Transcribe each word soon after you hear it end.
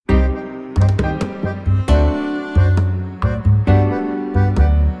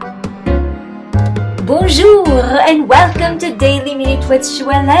Bonjour and welcome to Daily Minute with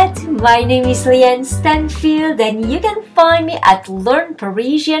Joëlette. My name is Leanne Stanfield and you can find me at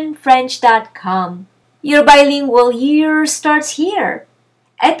learnparisianfrench.com. Your bilingual year starts here.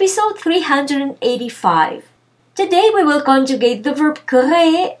 Episode 385. Today we will conjugate the verb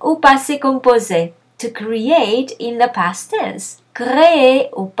créer au passé composé, to create in the past tense. Créer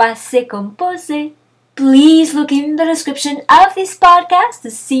au passé composé. Please look in the description of this podcast to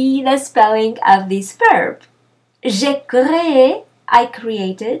see the spelling of this verb. J'ai créé, I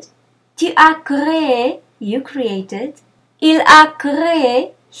created. Tu as créé, you created. Il a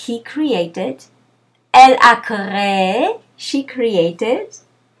créé, he created. Elle a créé, she created.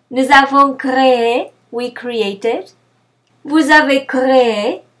 Nous avons créé, we created. Vous avez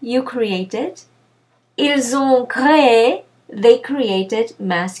créé, you created. Ils ont créé, they created,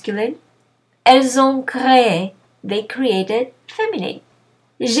 masculine. Elles ont créé, they created, feminine.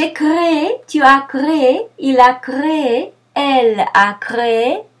 J'ai créé, tu as créé, il a créé, elle a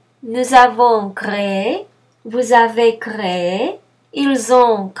créé, nous avons créé, vous avez créé, ils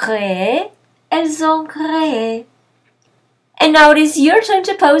ont créé, elles ont créé. And now it is your turn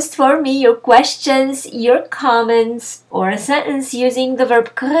to post for me your questions, your comments, or a sentence using the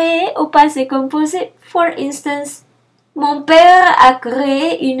verb créer au passé composé. For instance, mon père a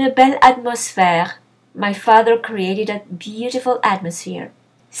créé une belle atmosphère. My father created a beautiful atmosphere.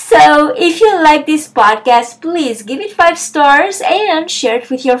 So, if you like this podcast, please give it 5 stars and share it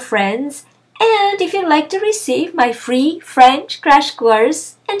with your friends. And if you'd like to receive my free French crash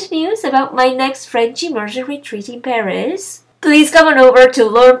course and news about my next French immersion retreat in Paris, please come on over to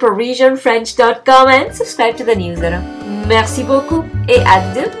learnparisianfrench.com and subscribe to the newsletter. Merci beaucoup et à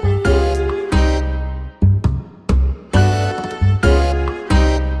demain!